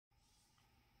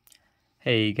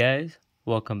Hey guys,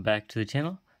 welcome back to the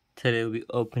channel. Today we'll be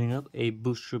opening up a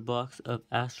booster box of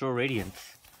Astral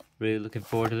Radiance. Really looking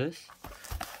forward to this.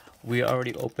 We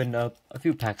already opened up a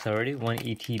few packs already, one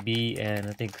ETB and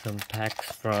I think some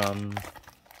packs from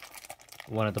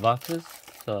one of the boxes.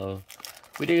 So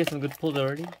we did get some good pulls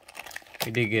already.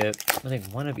 We did get, I think,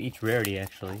 one of each rarity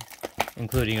actually,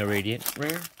 including a Radiant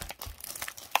rare.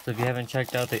 So if you haven't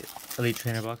checked out the Elite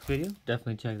Trainer box video,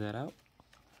 definitely check that out.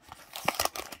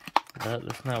 But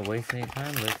let's not waste any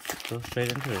time, let's go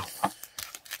straight into this.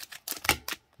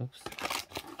 Oops.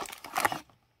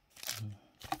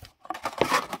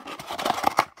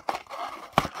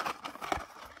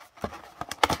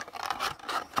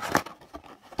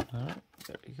 Alright,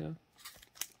 there we go.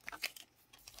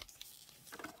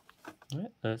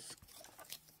 Alright, let's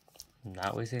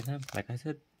not waste any time, like I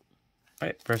said.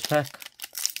 Alright, first pack.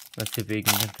 Let's see if we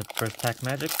can get the first pack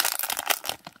magic.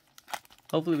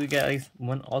 Hopefully we get at least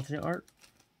one alternate art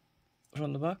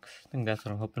from the box. I think that's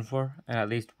what I'm hoping for. And at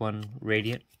least one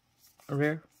Radiant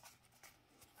rare.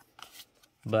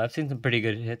 But I've seen some pretty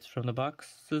good hits from the box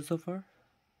so far.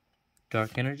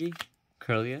 Dark Energy,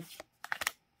 Curlia,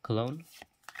 Cologne,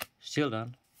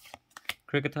 Shieldon,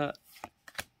 Kricketot,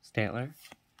 Stantler,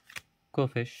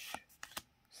 Quillfish,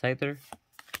 Scyther,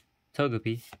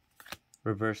 Togepi,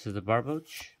 reverses the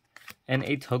Barboach, and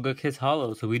a Togekiss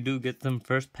Hollow. So we do get some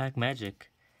first pack magic.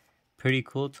 Pretty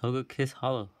cool Togekiss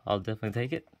Hollow. I'll definitely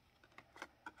take it.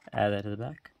 Add that to the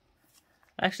back.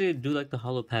 I actually do like the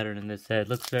hollow pattern in this set. It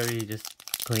looks very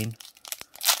just clean.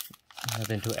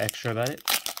 Nothing too extra about it.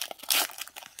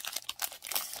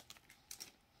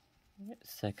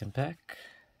 Second pack.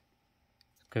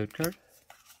 Code card.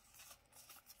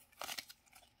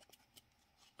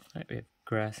 Alright, we have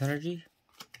Grass Energy,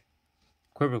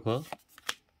 Quiverquill,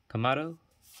 Kamado,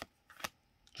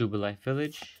 Jubilife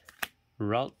Village,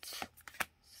 Ralts,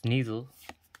 Sneasel,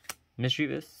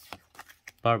 Mischievous,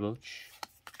 Barboach,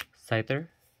 Scyther.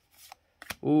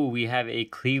 Ooh, we have a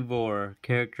Kleavor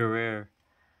character rare.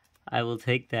 I will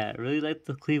take that. Really like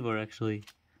the Kleavor actually.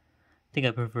 I think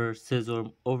I prefer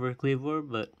Scizor over Kleavor,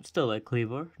 but still like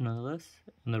Kleavor nonetheless.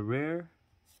 And the rare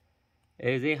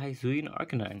is a Hisuian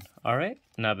Arcanine. Alright,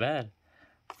 not bad.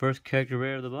 First character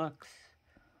rare of the box.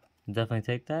 Definitely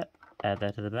take that. Add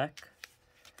that to the back.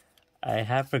 I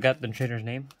have forgot the trainer's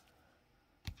name.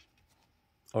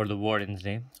 Or the warden's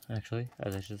name, actually,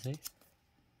 as I should say.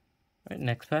 Alright,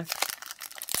 next pack.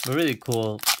 A really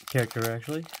cool character,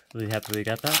 actually. Really happy we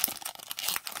got that.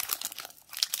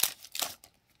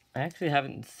 I actually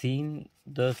haven't seen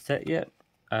the set yet.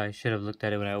 I should have looked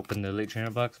at it when I opened the Elite Trainer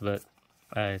box, but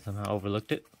I somehow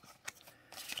overlooked it.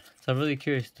 So I'm really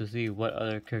curious to see what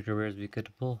other character rares we could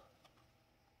pull.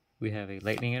 We have a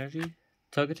Lightning Energy,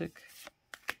 Togetic,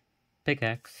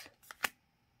 Pickaxe,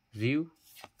 Zew,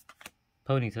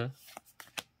 Ponyta,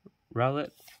 Rowlet,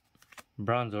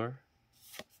 Bronzor,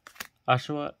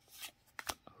 Oshawott,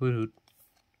 Hoothoot,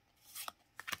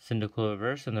 Cyndaquil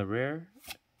Reverse, and the rare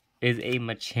is a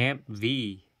Machamp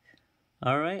V.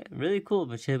 Alright, really cool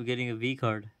Machamp getting a V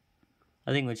card.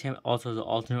 I think Machamp also has an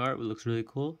alternate art, which looks really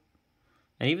cool.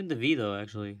 And even the V though,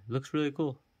 actually, looks really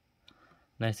cool.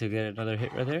 Nice to get another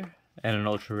hit right there. And an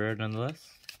ultra rare nonetheless.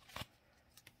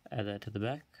 Add that to the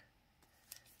back.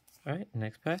 Alright,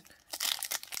 next pack.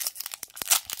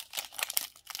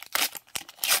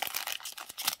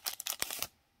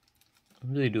 I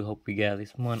really do hope we get at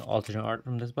least one alternate art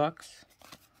from this box.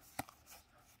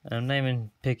 And I'm not even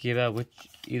picky about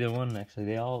either one actually.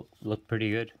 They all look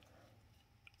pretty good.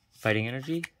 Fighting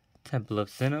Energy, Temple of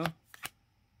Sinnoh,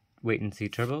 Wait and See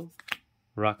Turbo,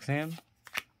 Roxanne,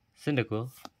 Cyndaquil,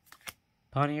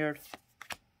 Pawniard,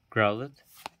 Growlithe,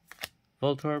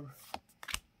 Voltorb,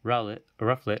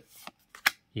 Rufflet,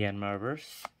 Yanma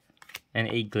Reverse, and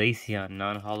a Glaceon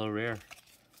non-hollow rare.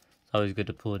 It's always good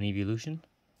to pull an evolution.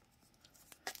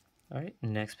 Alright,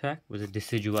 next pack was a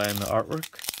Decidueye in the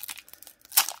artwork.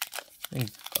 I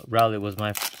think Rowlet was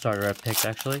my starter I picked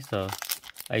actually, so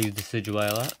I use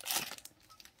Decidueye a lot.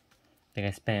 I think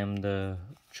I spammed the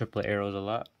triplet arrows a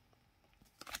lot.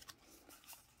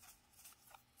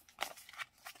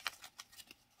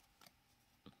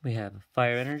 We have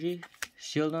Fire Energy,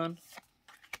 Shieldon,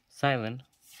 Silent,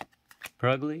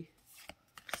 Purugly,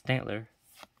 Stantler,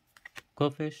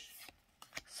 Quillfish,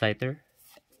 Scyther,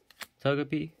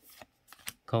 Togepi,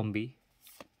 Combee,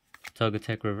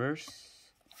 Togetic Reverse,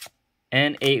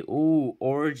 and a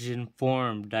Origin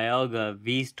Form Dialga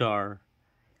V-Star.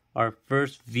 Our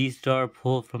first V-Star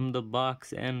pull from the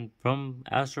box and from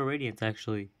Astral Radiance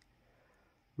actually.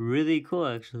 Really cool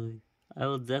actually. I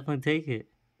will definitely take it.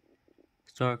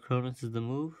 Star Cronus is the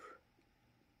move.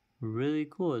 Really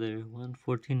cool there.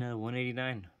 114 out of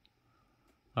 189.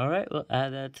 Alright, we'll add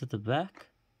that to the back.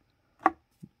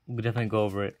 We'll definitely go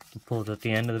over it, the pulls at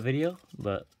the end of the video.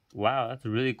 But wow, that's a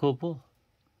really cool pull.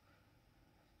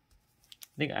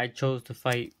 I think I chose to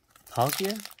fight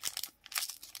Palkia.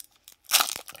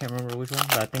 Can't remember which one,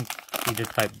 but I think he did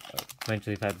fight,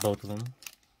 eventually fight both of them.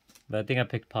 But I think I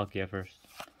picked Palkia first.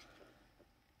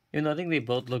 Even though I think they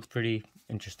both look pretty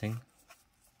interesting.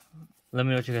 Let me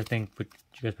know what you guys think. Would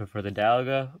you guys prefer the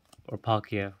Dialga or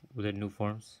Palkia with their new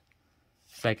forms?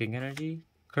 Psychic Energy,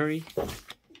 Curry,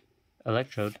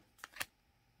 Electrode,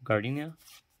 Gardenia,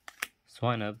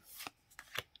 Swinub,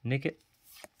 Nickit,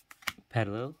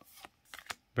 Petalil,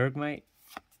 Bergmite,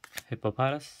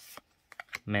 Hippopotas,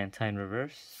 Mantine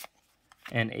Reverse,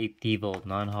 and a Thievul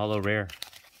non-holo rare.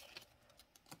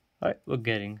 Alright, we're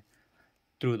getting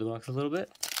through the box a little bit.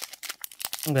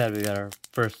 I'm glad we got our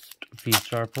first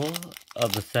V-Star pull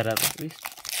of the setup at least.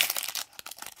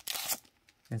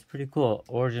 It's pretty cool.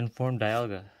 Origin Form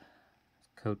Dialga.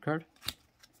 Code card.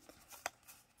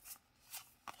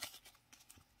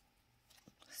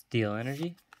 Steel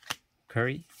Energy.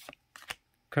 Curry.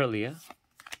 Curlia.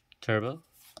 Turbo.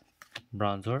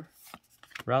 Bronzor.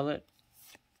 Rowlet.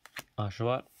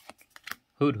 Oshawott.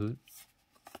 Hoot.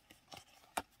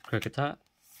 Kricketot.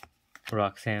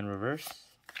 Roxanne Reverse.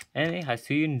 And a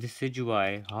Hisuian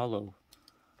Decidueye Holo.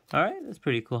 Alright, that's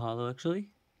pretty cool holo actually.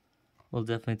 We'll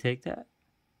definitely take that.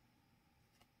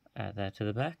 Add that to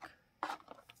the back.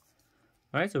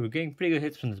 Alright, so we're getting pretty good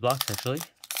hits from this box actually.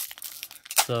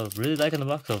 So really liking the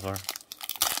box so far. I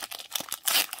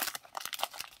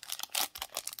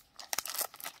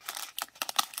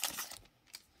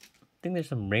think there's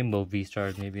some rainbow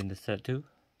V-Stars maybe in this set too.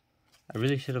 I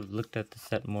really should have looked at the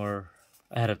set more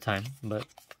ahead of time, but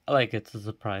I like it. It's a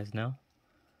surprise now.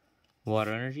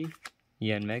 Water Energy,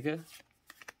 Yanmega,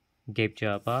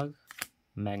 Gapejaw Bog,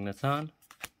 Magneton,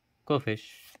 Quillfish,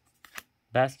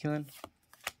 Basculin,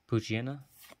 Poochyena,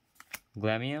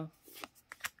 Glameow,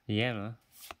 Yanma,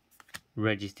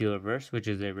 Registeel Reverse, which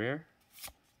is a rare,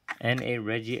 and a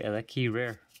Regieleki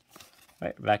rare.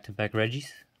 Alright, back-to-back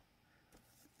Regis.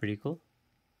 Pretty cool.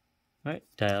 Alright,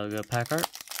 Dialga pack art.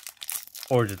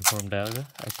 Origin Form Dialga,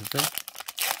 I should say.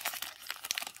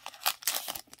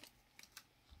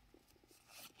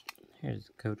 Here's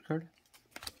the code card.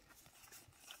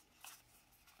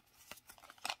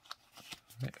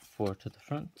 Alright, 4 to the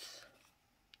front.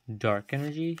 Dark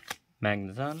Energy,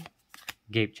 Magneton,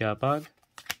 Gapejaw Bog,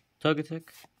 Togetic,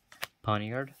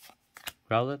 Pawniard,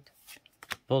 Growlithe,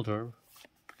 Voltorb,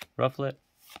 Rufflet,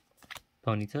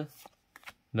 Ponyta,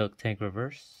 Milk Tank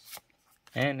Reverse,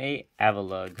 and a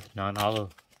Avalugg non-holo.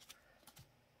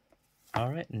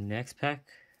 Alright, next pack.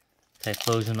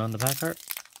 Typhlosion on the pack art.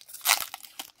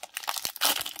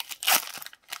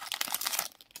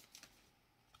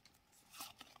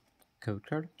 Code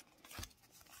card.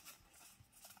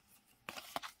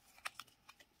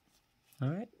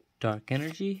 Alright, Dark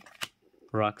Energy,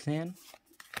 Roxanne,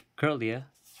 Curlia,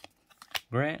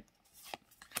 Grant,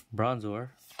 Bronzor,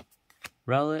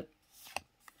 Rowlet,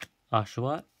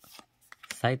 Oshawott,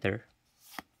 Scyther,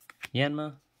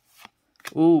 Yanma.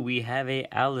 Ooh, we have a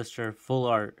Alistair full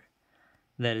art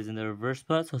that is in the reverse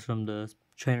spot, so it's from the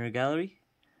trainer gallery.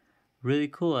 Really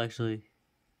cool actually.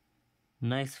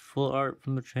 Nice full art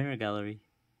from the trainer gallery.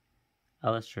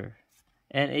 Alistair.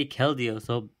 And a Keldeo,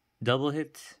 so double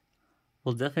hits.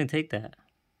 We'll definitely take that.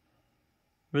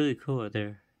 Really cool out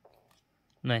there.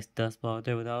 Nice dust ball out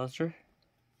there with Alistair.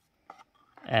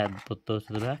 Add both those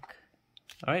to the back.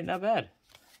 Alright, not bad.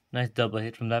 Nice double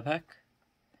hit from that pack.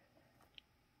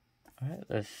 Alright,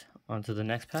 let's on to the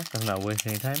next pack. I'm not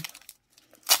wasting any time.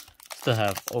 Still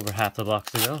have over half the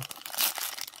box to go.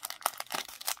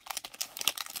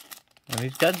 And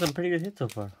we've gotten some pretty good hits so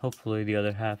far. Hopefully the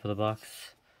other half of the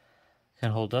box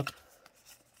can hold up.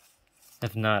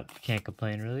 If not, can't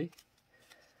complain really.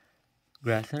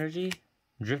 Grass Energy,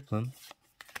 Drifloon,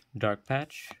 Dark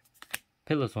Patch,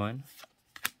 Piloswine,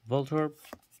 Voltorb,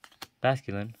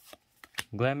 Basculin,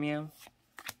 Glameow,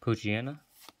 Poochyena,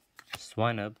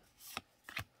 Swinub,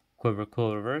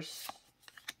 Quivercool Reverse,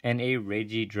 and a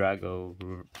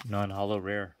Regidrago non-holo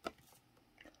rare.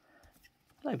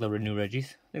 I like the new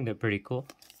Regis. I think they're pretty cool.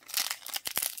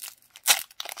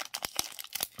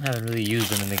 I haven't really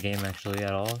used them in the game actually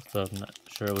at all, so I'm not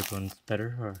sure which one's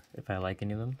better or if I like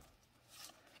any of them.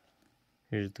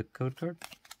 Here's the code card.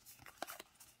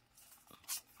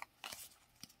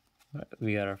 Right,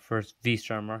 we got our first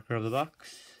V-Star marker of the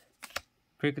box.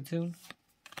 Kricketune,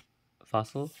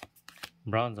 Fossil,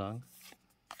 Bronzong,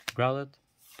 Growlithe,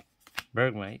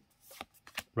 Bergmite,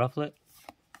 Rufflet,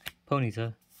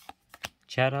 Ponyta,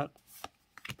 Chatot,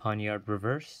 Poniard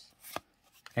reverse,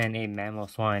 and a Mammal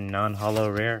Swine non-holo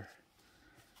rare.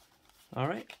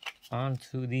 Alright, on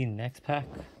to the next pack.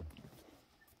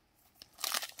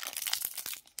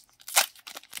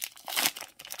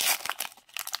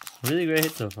 Really great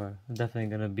hit so far. Definitely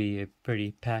going to be a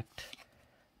pretty packed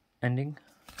ending.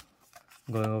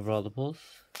 Going over all the pulls.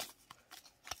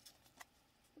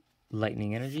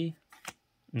 Lightning Energy,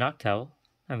 Noctowl,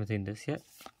 haven't seen this yet.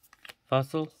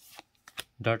 Fossil,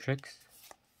 Dartrix,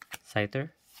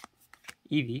 Scyther,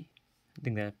 Eevee, I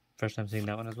think that first time seeing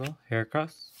that one as well.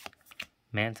 Heracross,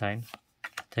 Mantine,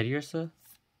 Teddiursa.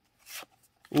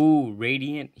 Ooh,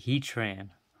 Radiant Heatran.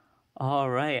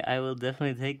 Alright, I will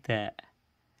definitely take that.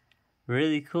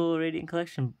 Really cool Radiant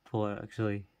Collection pull,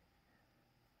 actually.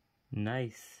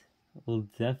 Nice. We'll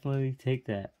definitely take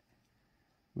that.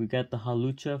 We got the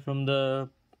Halucha from the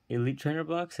Elite Trainer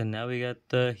box, and now we got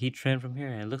the Heatran from here.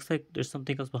 And it looks like there's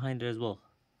something else behind it as well.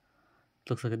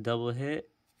 Looks like a double hit.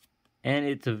 And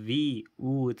it's a V.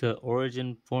 Ooh, it's an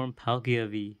Origin Form Palkia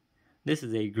V. This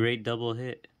is a great double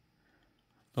hit.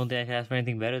 Don't think I can ask for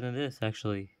anything better than this,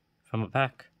 actually, from a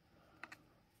pack.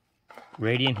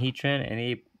 Radiant Heatran and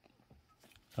a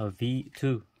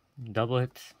V2. Double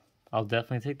hits. I'll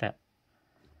definitely take that.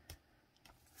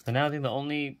 So now I think the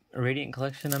only Radiant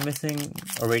collection I'm missing,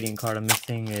 or Radiant card I'm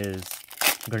missing, is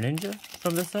Greninja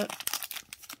from this set.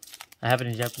 I have it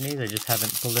in Japanese, I just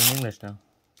haven't pulled it in English now.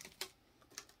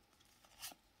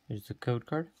 Here's the code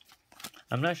card.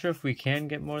 I'm not sure if we can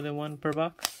get more than one per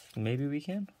box. Maybe we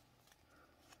can.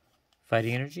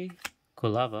 Fighting Energy,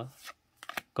 Kulava,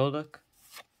 Golduck,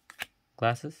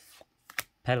 Glasses,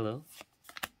 Petalil,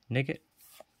 Nickit,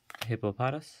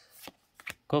 Hippopotas,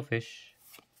 Goldfish,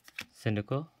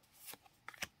 Cyndaquil,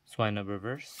 Swinub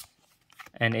Reverse,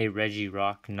 and a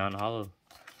Regirock non-holo.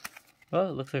 Well,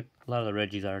 it looks like a lot of the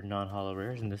Regis are non-holo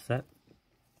rares in this set.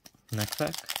 Next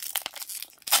pack.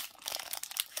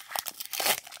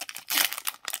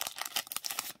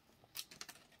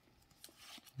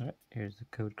 Alright, here's the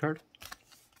code card.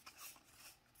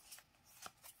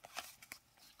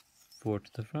 4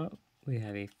 to the front, we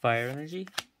have a Fire Energy,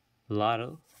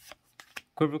 Lotto,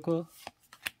 Quirbicle,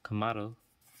 Kamado,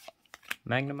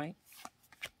 Magnemite,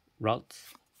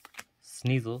 Ralts,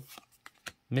 Sneasel,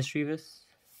 Mischievous,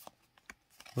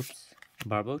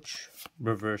 Barboach,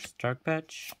 Reverse Dark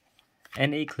Patch,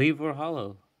 and a Cleavor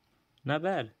Holo. Not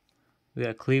bad. We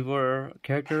got a Cleavor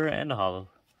character and a holo.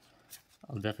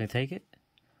 I'll definitely take it.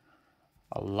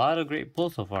 A lot of great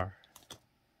pulls so far.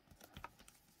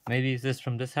 Maybe it's this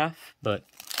from this half, but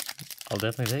I'll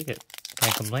definitely take it.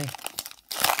 Can't complain.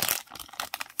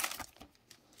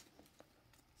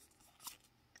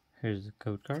 Here's the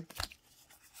code card.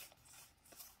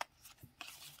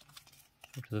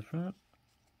 Up to the front.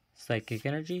 Psychic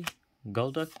Energy,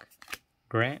 Golduck,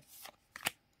 Grant,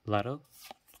 Lotto,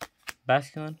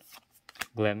 Basculin,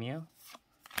 Glameow,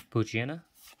 Poochyena,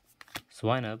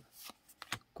 Swinub,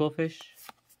 Quillfish,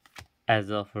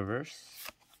 Azelf Reverse,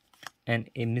 and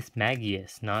a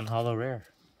Mismagius non-holo rare.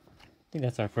 I think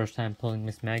that's our first time pulling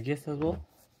Mismagius as well.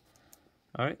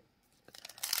 Alright.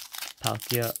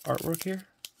 Palkia artwork here.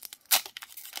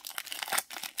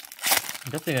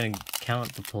 I'm definitely going to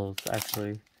count the pulls,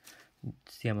 actually.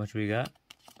 See how much we got.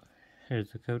 Here's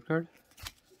the code card.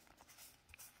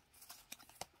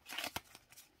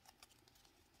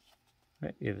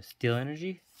 Alright, we have a Steel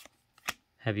Energy,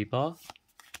 Heavy Ball,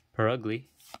 Perugly,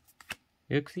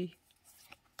 Uxie,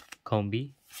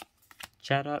 Combi,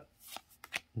 Chatot,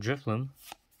 Drifloon,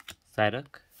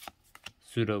 Psyduck,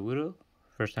 Sudowoodo,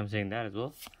 first time saying that as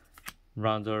well,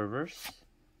 Bronzor Reverse,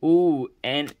 ooh,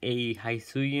 and a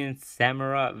Hisuian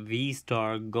Samurott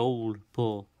V-Star Gold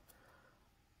pull.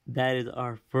 That is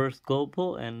our first gold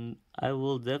pull, and I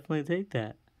will definitely take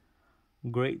that.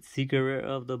 Great secret rare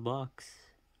of the box.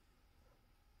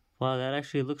 Wow, that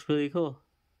actually looks really cool.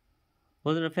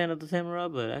 Wasn't a fan of the Samurai,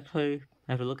 but actually,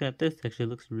 after looking at this, actually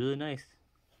looks really nice.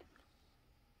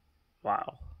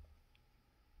 Wow.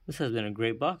 This has been a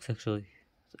great box, actually.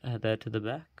 Let's add that to the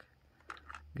back.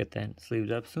 Get that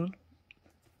sleeved up soon.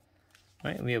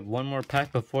 Alright, we have one more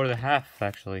pack before the half,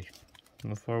 actually.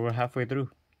 Before we're halfway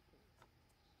through.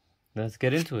 Let's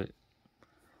get into it.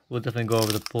 We'll definitely go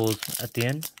over the pulls at the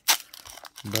end.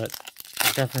 But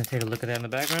definitely take a look at that in the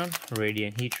background.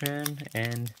 Radiant Heatran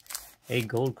and a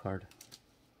gold card.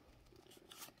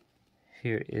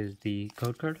 Here is the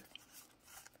code card.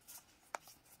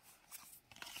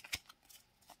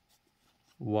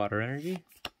 Water Energy,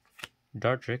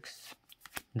 Dartrix,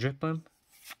 Drifblim,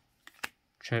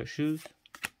 Trout Shoes,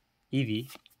 Eevee,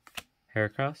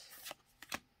 Heracross,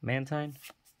 Mantine,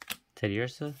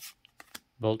 Teddiursa,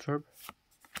 Voltorb,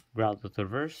 Growlithe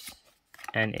Reverse,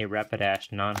 and a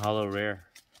Rapidash non-holo rare.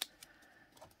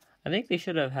 I think they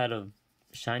should have had a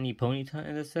shiny Ponyta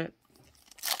in this set,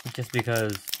 just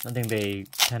because I think they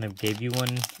kind of gave you one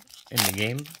in the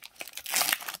game,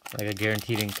 like a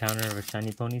guaranteed encounter of a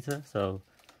shiny Ponyta, so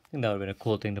I think that would have been a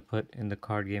cool thing to put in the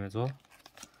card game as well.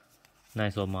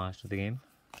 Nice homage to the game.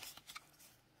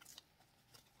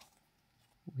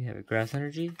 We have a Grass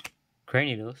Energy,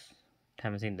 Cranidos,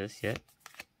 haven't seen this yet,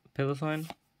 Piloswine,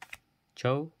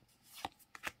 Cho,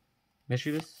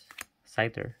 Mischievous,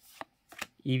 Scyther,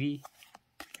 Eevee,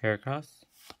 Heracross,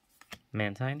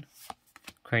 Mantine,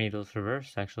 Cranidos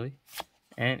Reverse actually,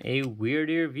 and a Weird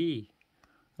Ear V.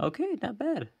 Okay, not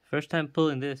bad. First time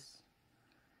pulling this.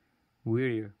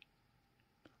 Weird Ear.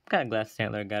 Kind of glad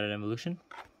Stantler got an evolution.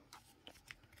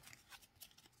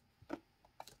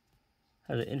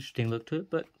 Has an interesting look to it,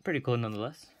 but pretty cool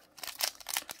nonetheless.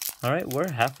 Alright,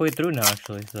 we're halfway through now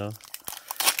actually, so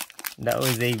that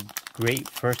was a great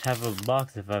first half of the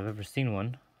box if I've ever seen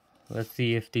one. Let's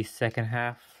see if the second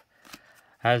half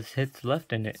has hits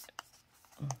left in it.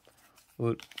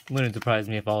 Wouldn't surprise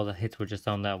me if all the hits were just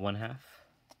on that one half.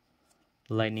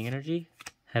 Lightning Energy,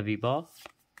 Heavy Ball,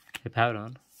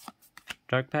 Hippowdon,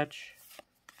 Dark Patch,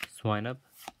 Swinub,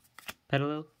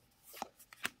 Petalil,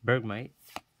 Bergmite,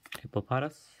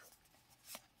 Hippopotas,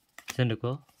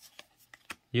 Cyndaquil,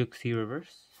 Uxie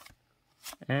Reverse,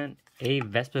 and a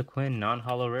Vespiquen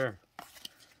non-holo rare. I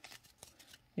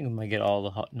think we might get all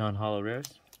the non-holo rares.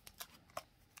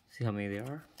 See how many they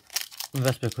are.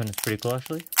 Vespiquen is pretty cool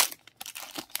actually.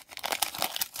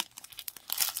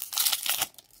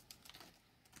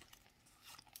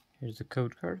 Here's the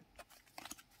code card.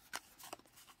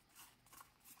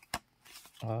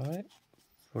 Alright,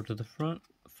 four to the front.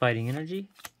 Fighting Energy,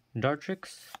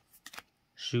 Dartrix,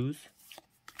 Shoes,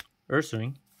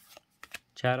 Ursaring,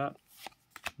 Chatot,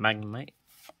 Magnemite,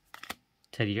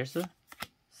 Teddiursa,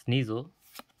 Sneasel,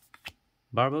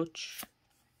 Barboach,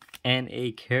 and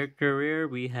a character rare.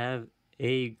 We have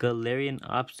a Galarian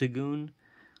Obstagoon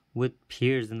with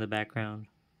Piers in the background.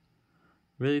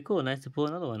 Really cool, nice to pull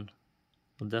another one.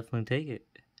 We'll definitely take it.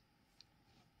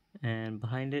 And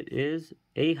behind it is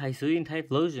a Hisuian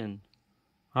Typhlosion.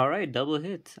 Alright, double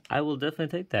hits. I will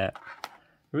definitely take that. I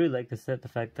really like the set, the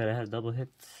fact that it has double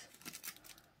hits.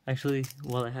 Actually,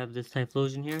 while I have this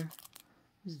Typhlosion here,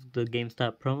 this is the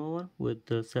GameStop promo one with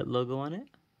the set logo on it.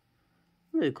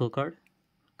 Really cool card.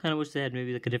 Kind of wish they had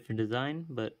maybe like a different design,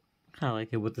 but kind of like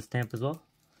it with the stamp as well.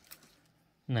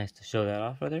 Nice to show that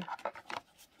off right there.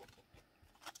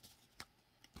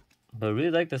 But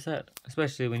really like the set,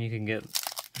 especially when you can get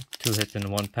 2 hits in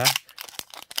one pack.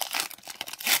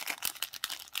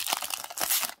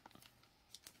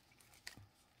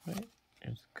 Right,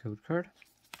 here's the code card.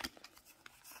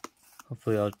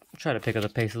 Hopefully I'll try to pick up the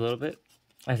pace a little bit.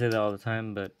 I say that all the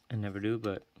time, but I never do,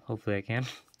 but hopefully I can.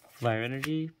 Fire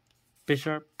Energy,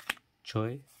 Bisharp,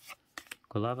 Choi,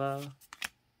 Golava,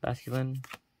 Basculin,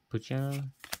 Puchiana,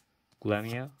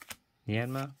 Glameow,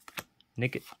 Nianma,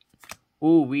 Nickit.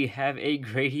 Ooh, we have a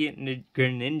Gradient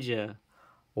Greninja.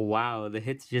 Wow, the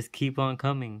hits just keep on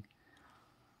coming.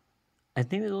 I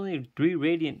think there's only 3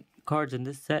 Radiant cards in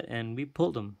this set, and we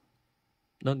pulled them.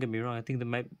 Don't get me wrong, I think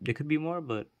there could be more,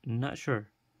 but not sure.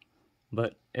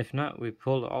 But if not, we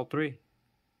pulled all 3.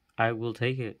 I will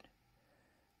take it.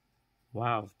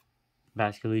 Wow.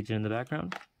 Basculegion in the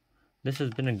background. This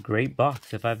has been a great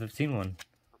box if I've seen one.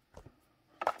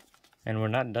 And we're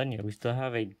not done yet. We still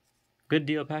have a good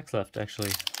deal of packs left,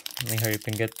 actually. Let me hurry up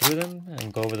and get through them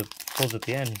and go over the pulls at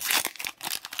the end.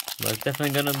 But it's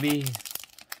definitely going to be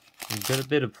a good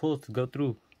bit of pulls to go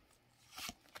through.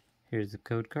 Here's the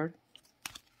code card.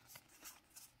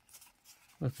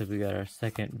 Looks like we got our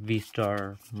second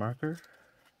V-Star marker.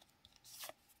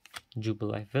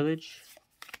 Jubilife Village,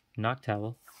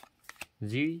 Noctowl,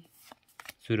 Ziri,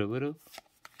 Sudowoodo,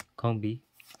 Combi,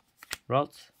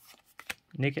 Ralts,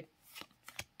 Nickit,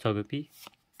 Togepi,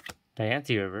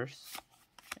 Diancie Reverse,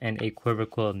 and a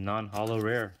Quirboquil non-holo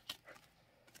rare.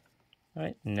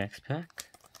 Alright, next pack.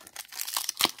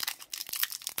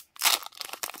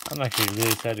 I'm actually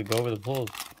really excited to go over the pulls,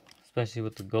 especially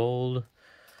with the gold,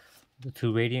 the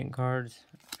 2 Radiant cards,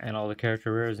 and all the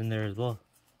character rares in there as well.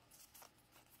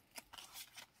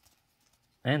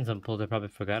 And some pulls I probably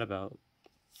forgot about.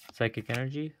 Psychic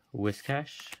Energy,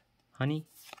 Whiscash, Honey,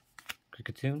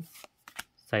 Kricketune,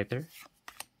 Scyther,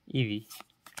 Eevee,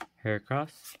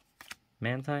 Heracross,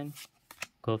 Mantine,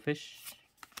 Goldfish,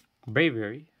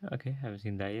 Braviary, okay, haven't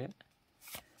seen that yet,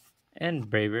 and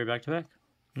Braviary back to back.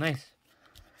 Nice.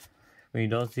 When you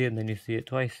don't see it, then you see it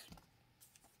twice.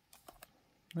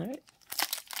 Alright,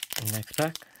 next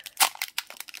pack.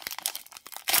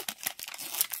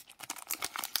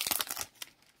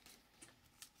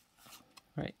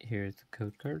 Alright, here's the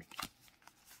code card.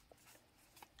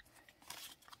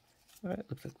 Alright,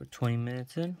 looks like we're 20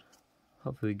 minutes in.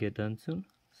 Hopefully we get done soon.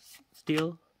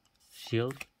 Steel,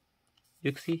 Shield,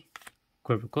 Yuxi,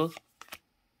 Quirpical,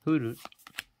 Hoodoo,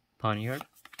 Poniard,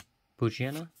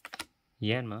 Poochyena,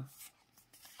 Yanma,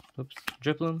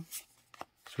 Driploom,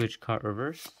 Switch Card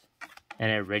Reverse,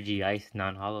 and a Regice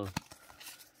non-hollow.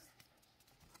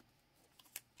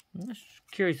 I'm just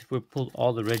curious if we pulled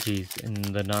all the Regis in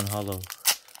the non-hollow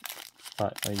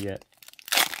spot yet.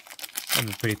 That'd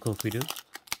be pretty cool if we do.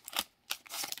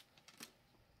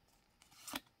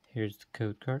 Here's the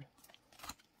code card.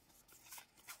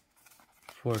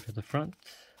 4 to the front.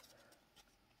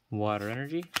 Water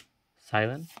Energy,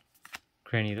 Silent,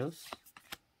 Cranidos,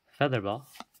 Featherball,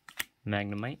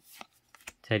 Magnemite,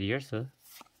 Teddiursa,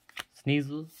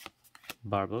 Sneasel,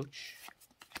 Barboach,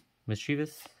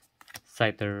 Mischievous,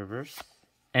 Scyther Reverse,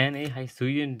 and a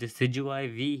Hisuian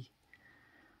Decidueye V.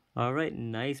 Alright,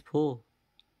 nice pull.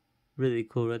 Really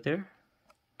cool right there.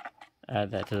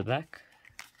 Add that to the back.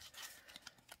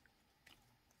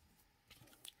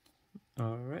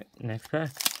 Alright, next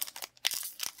pack.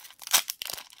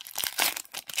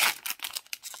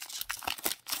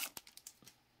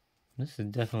 This is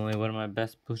definitely one of my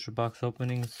best booster box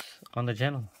openings on the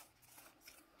channel.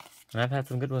 And I've had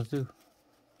some good ones too.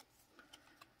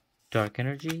 Dark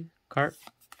Energy, Carp,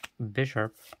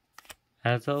 Bisharp,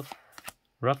 Azelf,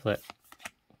 Rufflet,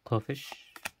 Clofish,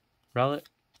 Rowlet,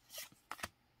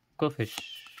 Clofish,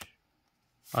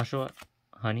 Oshawott,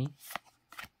 Honey,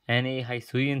 and a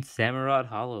Hisuian Samurott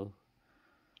Hollow.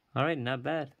 Alright, not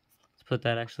bad. Let's put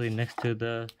that actually next to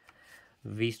the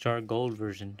V-Star Gold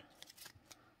version.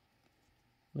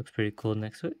 Looks pretty cool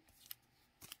next to it.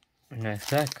 Next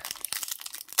pack.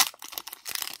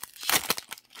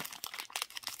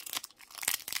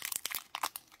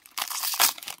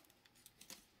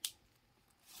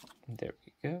 There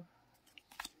we go.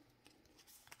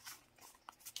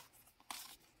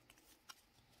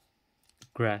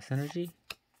 Grass Energy,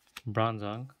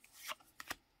 Bronzong,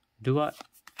 Duat,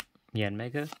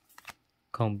 Yanmega,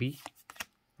 Combi,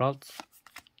 Ralts,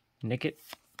 Nickit,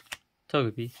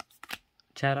 Togepi,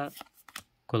 Chatot,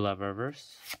 Quilava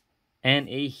Reverse, and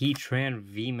a Heatran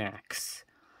VMAX.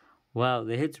 Wow,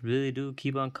 the hits really do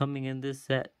keep on coming in this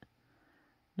set.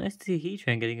 Nice to see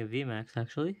Heatran getting a VMAX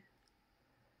actually.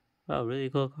 Wow, really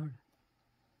cool card.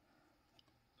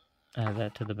 Add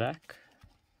that to the back.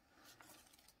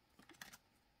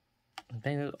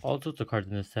 Dang, there's all sorts of cards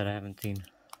in this set I haven't seen.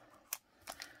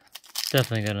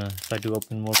 Definitely gonna, if I do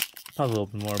open more, probably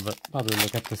open more, but probably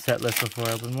look at the set list before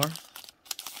I open more.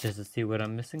 Just to see what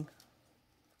I'm missing.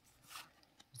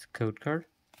 It's a code card.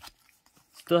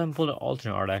 Still haven't pulled an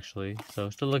alternate art actually, so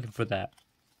still looking for that.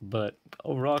 But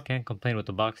overall, can't complain with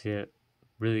the box yet.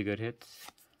 Really good hits.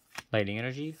 Lightning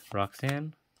Energy,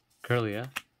 Roxanne, Curlia,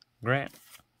 Grant,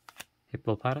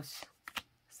 Hippopotas,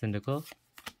 Cyndaquil,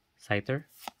 Scyther,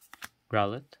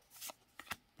 Growlithe,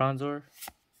 Bronzor,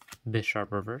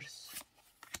 Bisharp Reverse,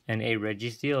 and a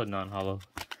Registeel non-hollow.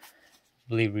 I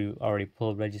believe we already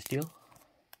pulled Registeel.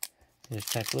 Here's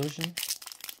Typhlosion.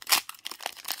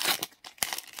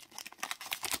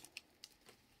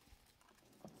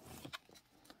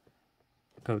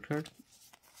 Code card.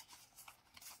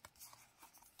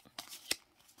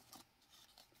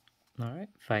 Alright,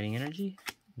 Fighting Energy,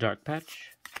 Dark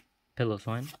Patch,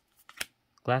 Pillow-Swine,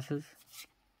 Glasses,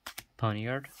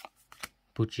 Poniard,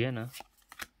 Poochyena,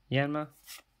 Yanma,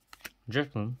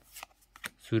 Drifloon,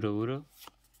 Sudowoodo,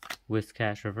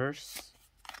 Whiscash Reverse,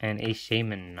 and a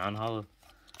Shaman non-hollow.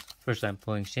 First time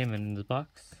pulling Shaman in this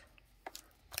box.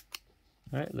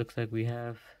 Alright, looks like we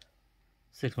have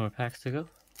 6 more packs to go.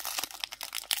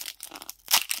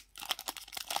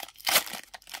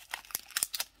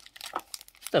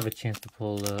 Still have a chance to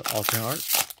pull alternate art.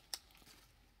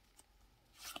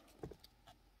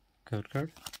 Code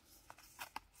card.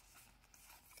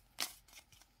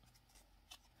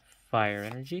 Fire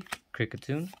Energy,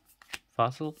 Kricketune,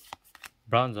 Fossil,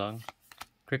 Bronzong,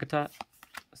 Kricketot,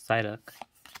 Psyduck,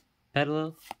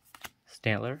 Petalil,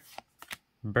 Stantler,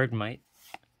 Bergmite.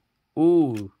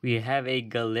 Ooh, we have a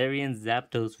Galarian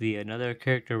Zapdos V, another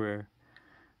character rare.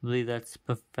 I believe that's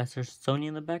Professor Sony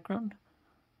in the background.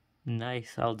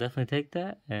 Nice, I'll definitely take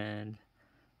that. And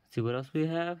let's see what else we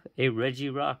have. A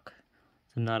Regirock.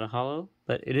 So not a hollow,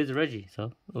 but it is a Regi,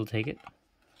 so we'll take it.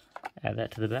 Add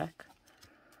that to the back.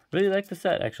 Really like the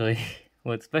set actually.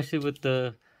 Well, especially with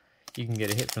the, you can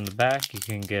get a hit from the back, you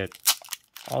can get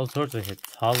all sorts of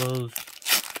hits. Hollows,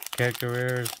 character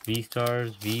rares,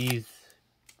 V-Stars, Vs,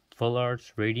 Full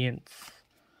Arts, Radiance.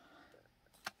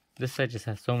 This set just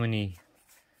has so many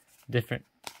different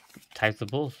types of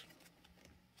pulls.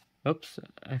 Oops,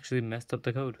 actually messed up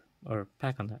the code or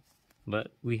pack on that.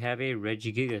 But we have a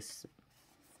Regigigas.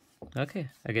 Okay,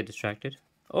 I get distracted.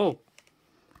 Oh,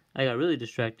 I got really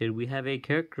distracted. We have a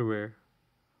character rare.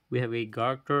 We have a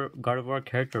Gardevoir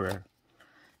character rare.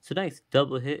 So nice,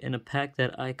 double hit in a pack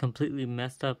that I completely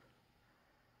messed up.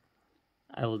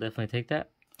 I will definitely take that.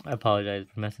 I apologize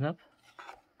for messing up.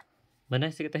 But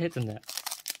nice to get the hits in that.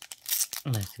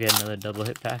 Nice to get another double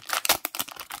hit pack.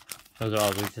 Those are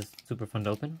always just super fun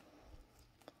to open.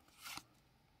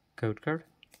 Code card.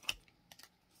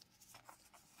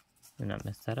 Do not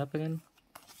mess that up again.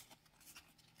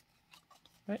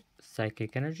 Right,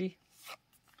 Psychic Energy.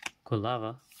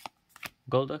 Kulava.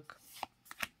 Golduck.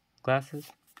 Glasses.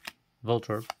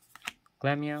 Voltorb.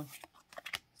 Glameow.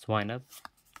 Swinub.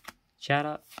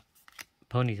 Chatot.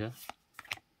 Ponyta.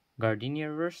 Gardenia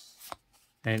Reverse.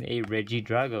 And a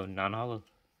Regidrago non-holo.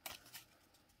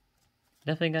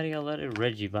 Definitely gotta get a lot of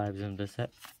Reggie vibes in this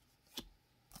set.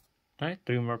 Alright,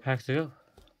 3 more packs to go.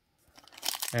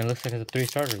 And it looks like it's 3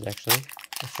 starters actually.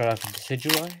 Let's start off with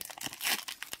Decidueye.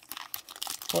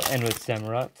 We'll end with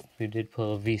Samurott. We did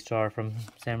pull a V-Star from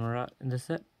Samurott in this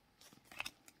set.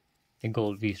 A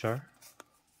gold V-Star.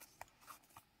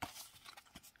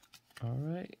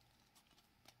 Alright.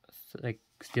 So, like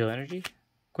Steel Energy.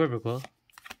 Quirboquil.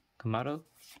 Kamado.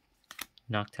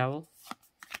 Noctowl.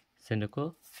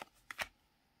 Cyndaquil.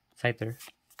 Scyther.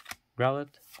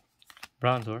 Growlithe.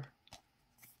 Bronzor.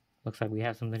 Looks like we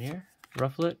have something here.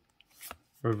 Rufflet.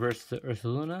 Reverse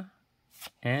Ursaluna.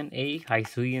 And a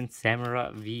Hisuian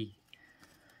Samurott V.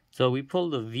 So we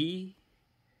pulled the V,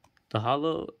 the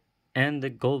Holo, and the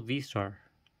Gold V-Star.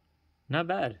 Not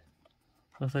bad.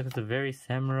 Looks like it's a very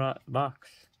Samurott box.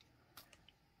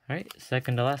 Alright,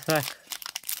 second to last pack.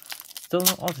 Still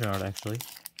no alternate art actually.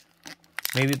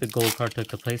 Maybe the gold card took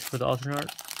the place for the alternate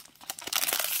art.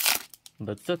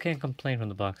 But still can't complain from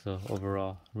the box though,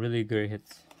 overall. Really great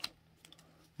hits.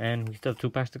 And we still have 2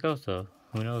 packs to go, so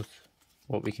who knows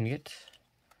what we can get.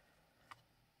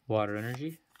 Water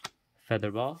Energy,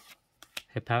 Featherball,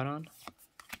 Hippowdon,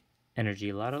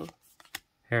 Energy Lotto,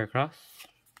 Heracross,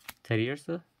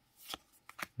 Teddiursa,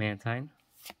 Mantine,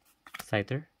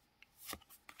 Scyther,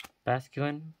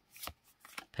 Basculin,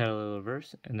 Petal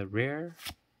Reverse, and the rare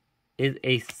is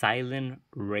a Silent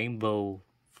Rainbow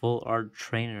Full Art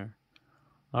Trainer.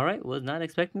 Alright, was not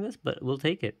expecting this, but we'll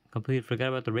take it. Completely forgot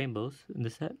about the rainbows in the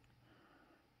set.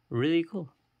 Really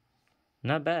cool.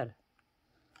 Not bad.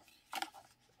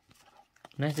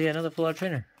 Nice to get another full art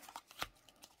trainer.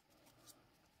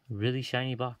 Really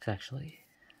shiny box, actually.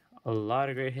 A lot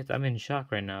of great hits. I'm in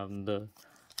shock right now. The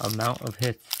amount of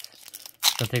hits.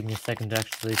 It's gonna take me a second to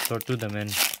actually sort through them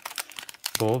and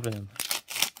go over them.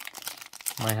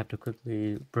 Might have to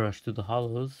quickly brush through the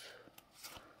hollows.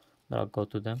 But I'll go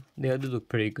through them. They do look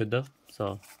pretty good though, so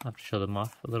I'll have to show them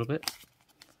off a little bit.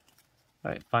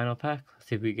 Alright, final pack. Let's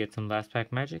see if we get some last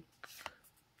pack magic.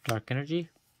 Dark Energy,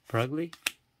 Purugly,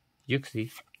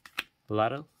 Yuxi,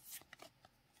 Lotto,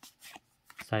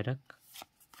 Psyduck,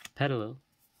 Petalil,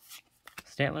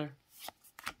 Stantler,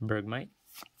 Bergmite,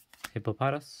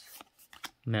 Hippopotas,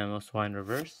 Mamoswine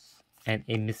Reverse, and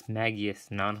a Mismagius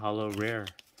non-holo rare.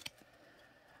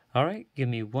 Alright, give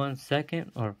me 1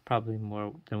 second, or probably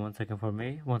more than 1 second for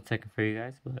me, 1 second for you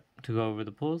guys, but to go over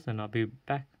the pulls, and I'll be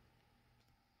back.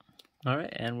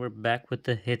 Alright, and we're back with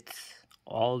the hits.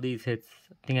 All these hits.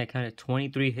 I think I counted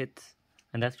 23 hits,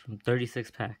 and that's from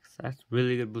 36 packs. That's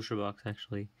really good booster box,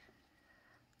 actually.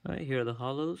 Alright, here are the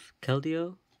holos.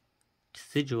 Keldeo,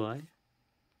 Decidueye,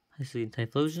 Hisuian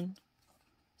Typhlosion,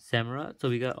 Samurott. So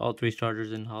we got all 3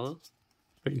 starters in holo.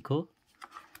 Pretty cool.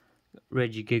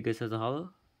 Regigigas as a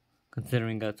holo,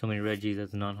 considering got so many Reggies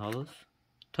as non-holos.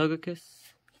 Togekiss,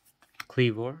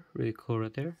 Kleavor, really cool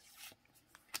right there.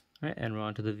 Alright, and we're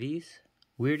on to the V's.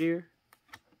 Weirdeer,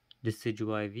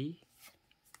 Decidueye V,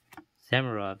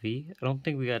 Samurott V. I don't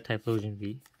think we got Typhlosion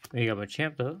V. We got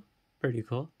Machamp though. Pretty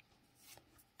cool.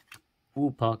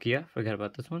 Ooh, Palkia. Forgot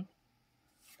about this one.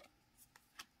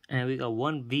 And we got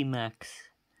 1 VMAX.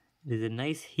 It is a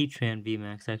nice Heatran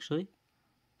VMAX actually.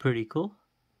 Pretty cool.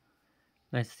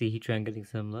 Nice to see Heatran getting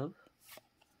some love.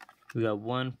 We got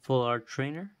 1 full art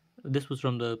trainer. This was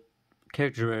from the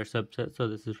character rare subset, so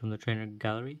this is from the trainer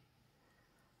gallery.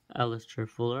 Alistair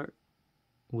full art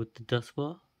with the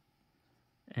Duskwall.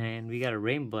 And we got a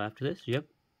rainbow after this. Yep.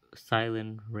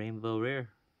 Silent Rainbow Rare.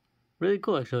 Really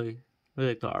cool actually. Really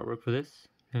like the artwork for this.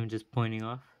 Him just pointing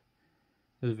off.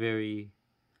 He's a very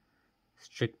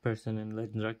strict person in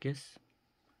Legends Arceus.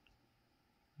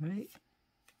 Right.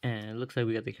 And it looks like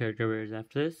we got the character rares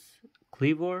after this.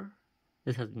 Kleavor.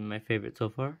 This has been my favorite so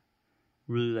far.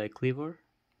 Really like Kleavor.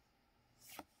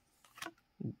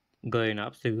 Galarian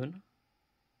Obstagoon.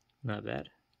 Not bad.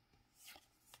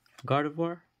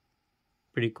 Gardevoir.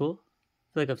 Pretty cool.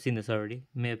 I feel like I've seen this already.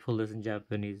 May have pulled this in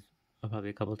Japanese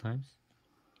probably a couple times.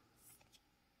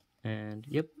 And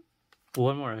yep,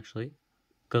 one more actually.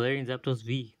 Galarian Zapdos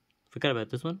V. Forgot about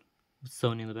this one. With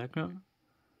Sony in the background.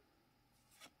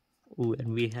 Ooh,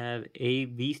 and we have a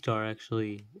V-Star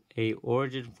actually. A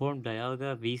Origin Form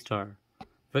Dialga V-Star.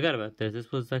 Forgot about this.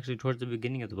 This was actually towards the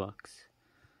beginning of the box.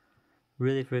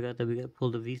 Really forgot that we got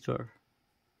pulled a V-Star.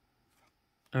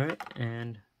 Alright,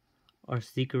 and our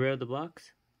secret rare of the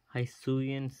box.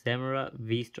 Hisuian Samura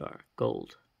V-Star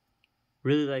Gold.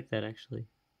 Really like that actually.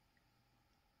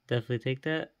 Definitely take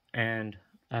that. And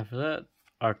after that,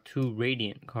 our 2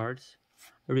 Radiant cards.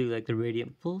 I really like the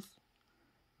Radiant pulls.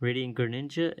 Radiant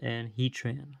Greninja and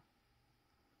Heatran.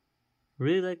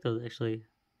 Really like those actually.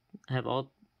 I have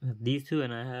these 2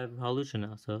 and I have Hawlucha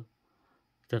now, so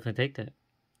definitely take that.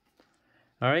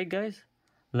 Alright guys,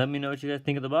 let me know what you guys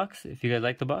think of the box. If you guys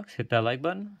like the box, hit that like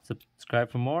button,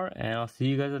 subscribe for more, and I'll see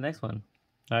you guys in the next one.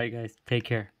 Alright guys, take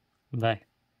care. Bye.